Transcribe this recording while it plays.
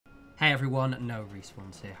Hey everyone, no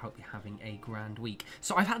respawns here, hope you're having a grand week.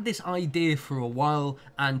 So I've had this idea for a while,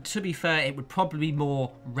 and to be fair, it would probably be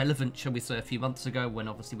more relevant, shall we say, a few months ago, when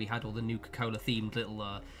obviously we had all the Nuka Cola themed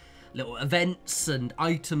little events and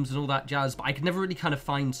items and all that jazz, but I could never really kind of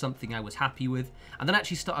find something I was happy with. And then I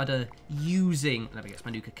actually started using, let me get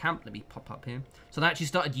my Nuka Camp, let me pop up here. So I actually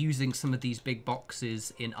started using some of these big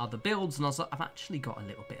boxes in other builds, and I was like, I've actually got a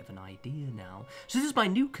little bit of an idea now. So this is my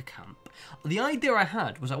Nuka Camp. The idea I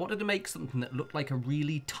had was I wanted to make something that looked like a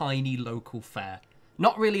really tiny local fair.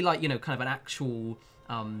 Not really like, you know, kind of an actual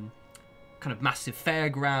kind of massive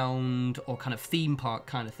fairground or kind of theme park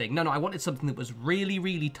kind of thing. No, I wanted something that was really,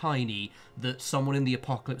 really tiny that someone in the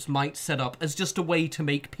apocalypse might set up as just a way to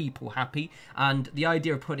make people happy. And the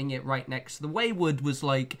idea of putting it right next to the Wayward was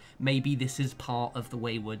like, maybe this is part of the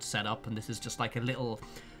Wayward setup and this is just like a little,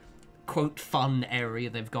 quote, fun area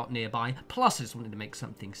they've got nearby. Plus, I just wanted to make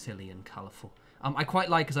something silly and colourful. I quite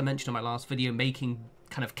like, as I mentioned in my last video, making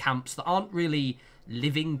kind of camps that aren't really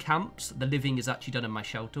living camps. The living is actually done in my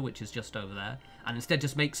shelter, which is just over there, and instead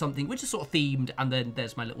just make something which is sort of themed, and then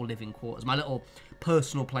there's my little living quarters. My little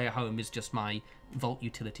personal player home is just my vault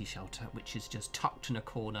utility shelter, which is just tucked in a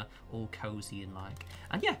corner, all cozy and like.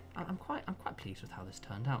 And yeah, I'm quite pleased with how this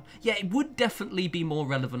turned out. Yeah, it would definitely be more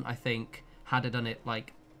relevant, I think, had I done it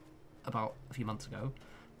like about a few months ago,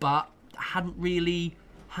 but I hadn't really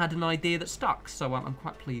had an idea that stuck, so I'm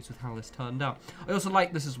quite pleased with how this turned out. I also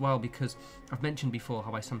like this as well because I've mentioned before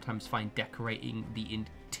how I sometimes find decorating the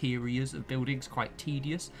interiors of buildings quite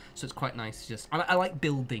tedious, so it's quite nice to just, I like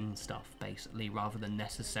building stuff basically rather than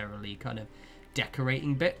necessarily kind of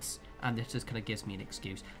decorating bits, and this just kind of gives me an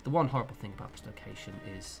excuse. The one horrible thing about this location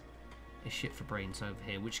is shit for brains over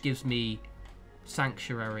here, which gives me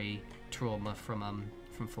sanctuary trauma from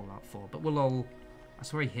Fallout 4, but we'll all, I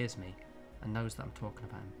swear he hears me and knows that I'm talking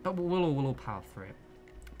about him. But we'll all power through it.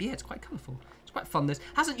 But yeah, it's quite colourful. It's quite fun. This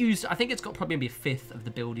hasn't used, I think it's got probably maybe a fifth of the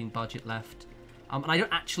building budget left. And I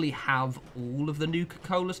don't actually have all of the Nuka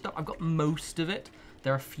Cola stuff. I've got most of it.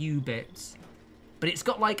 There are a few bits. But it's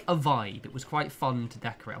got like a vibe. It was quite fun to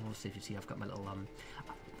decorate. Obviously, if you see, I've got my little,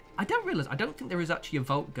 I don't think there is actually a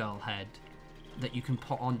Vault Girl head that you can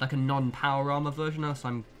put on, like a non-power armor version of, so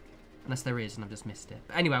I'm, unless there is and I've just missed it.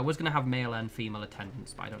 But anyway, I was going to have male and female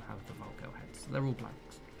attendants, but I don't have the Volgo heads, so they're all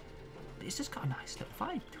blanks. But it's just got a nice little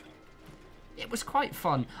vibe to it. It was quite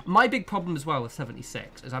fun. My big problem as well with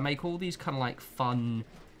 76 is I make all these kind of like fun,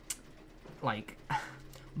 like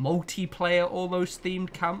multiplayer almost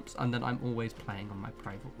themed camps, and then I'm always playing on my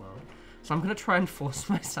private world. So I'm going to try and force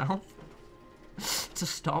myself to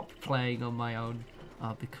stop playing on my own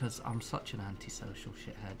because I'm such an antisocial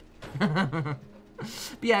shithead.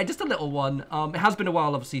 But yeah, just a little one. It has been a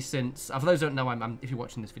while, obviously, since, for those who don't know, if you're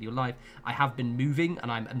watching this video live, I have been moving,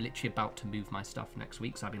 and I'm literally about to move my stuff next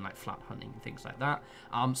week, so I've been, like, flat hunting and things like that.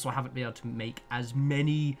 So I haven't been able to make as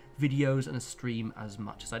many videos and a stream as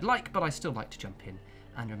much as I'd like, but I still like to jump in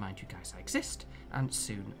and remind you guys I exist, and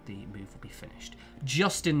soon the move will be finished.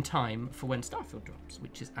 Just in time for when Starfield drops,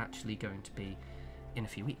 which is actually going to be in a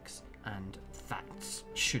few weeks, and that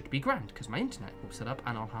should be grand, because my internet will set up,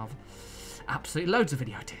 and I'll have absolutely loads of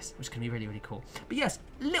video ideas, which is going to be really, really cool. But yes,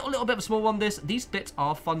 little bit of a small one. These bits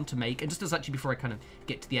are fun to make, and just as actually before I kind of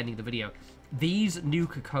get to the ending of the video, these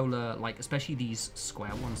Nuka Cola, like especially these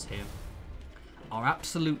square ones here, are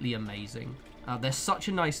absolutely amazing. They're such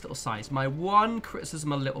a nice little size. My one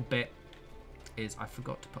criticism a little bit is I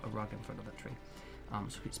forgot to put a rug in front of the tree.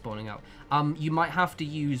 So it's spawning out. You might have to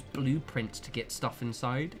use blueprints to get stuff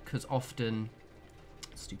inside, because often,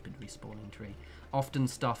 stupid respawning tree, often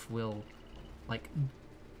stuff will like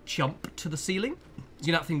jump to the ceiling.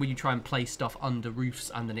 You know that thing where you try and place stuff under roofs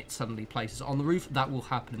and then it suddenly places on the roof? That will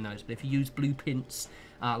happen in those. But if you use blueprints,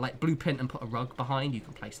 like blueprint and put a rug behind, you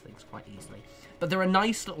can place things quite easily. But they're a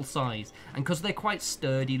nice little size, and because they're quite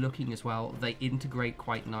sturdy looking as well, they integrate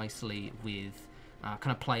quite nicely with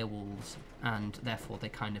kind of player walls, and therefore they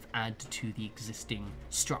kind of add to the existing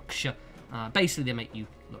structure. Basically, they make you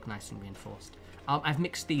look nice and reinforced. I've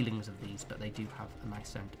mixed feelings of these, but they do have a nice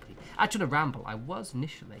centipede. Actually, to ramble, I was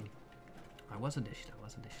initially on a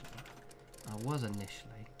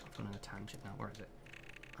tangent now. Where is it?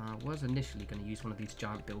 I was initially going to use one of these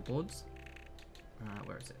giant billboards.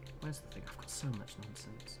 Where is it? Where's the thing? I've got so much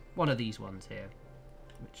nonsense. One of these ones here,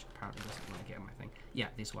 which apparently doesn't want to get on my thing. Yeah,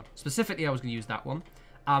 this one. Specifically, I was going to use that one.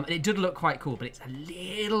 And it did look quite cool, but it's a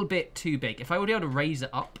little bit too big. If I were able to raise it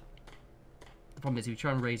up, the problem is if you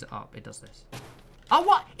try and raise it up, it does this. Oh,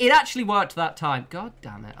 what? It actually worked that time. God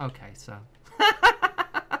damn it. Okay, so.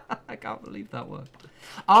 I can't believe that worked.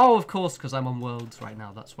 Oh, of course, because I'm on Worlds right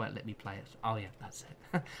now. That's why it let me play it. Oh, yeah, that's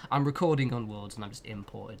it. I'm recording on Worlds, and I've just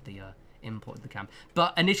imported the cam.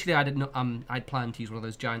 But initially, I didn't. I'd planned to use one of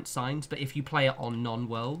those giant signs. But if you play it on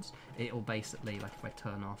non-Worlds, it will basically, like, if I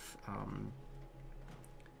turn off.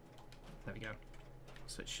 There we go.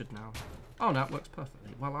 So it should now. Oh no, it works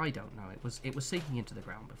perfectly. Well, I don't know. It was sinking into the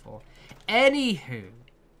ground before. Anywho,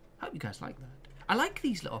 hope you guys like that. I like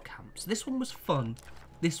these little camps. This one was fun.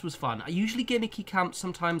 This was fun. I usually gimmicky camps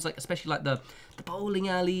sometimes, like especially like the bowling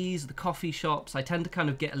alleys, the coffee shops. I tend to kind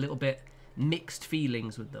of get a little bit mixed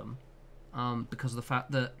feelings with them because of the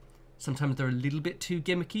fact that sometimes they're a little bit too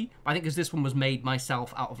gimmicky. I think because this one was made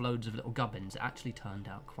myself out of loads of little gubbins, it actually turned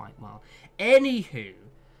out quite well. Anywho,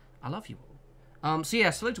 I love you all. So yeah,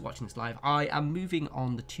 so loads of watching this live. I am moving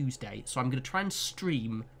on the Tuesday, so I'm going to try and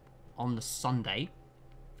stream on the Sunday,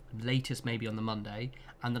 latest maybe on the Monday,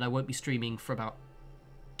 and then I won't be streaming for about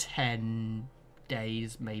 10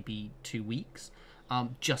 days, maybe 2 weeks,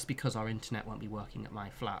 just because our internet won't be working at my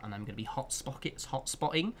flat, and I'm going to be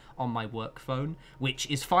hotspotting on my work phone, which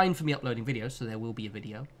is fine for me uploading videos, so there will be a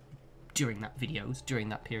video during that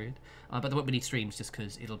period, but there won't be any streams just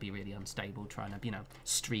because it'll be really unstable trying to,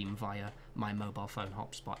 stream via my mobile phone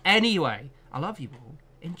hotspot. Anyway, I love you all.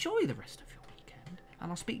 Enjoy the rest of your weekend,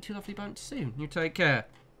 and I'll speak to you lovely bunch soon. You take care.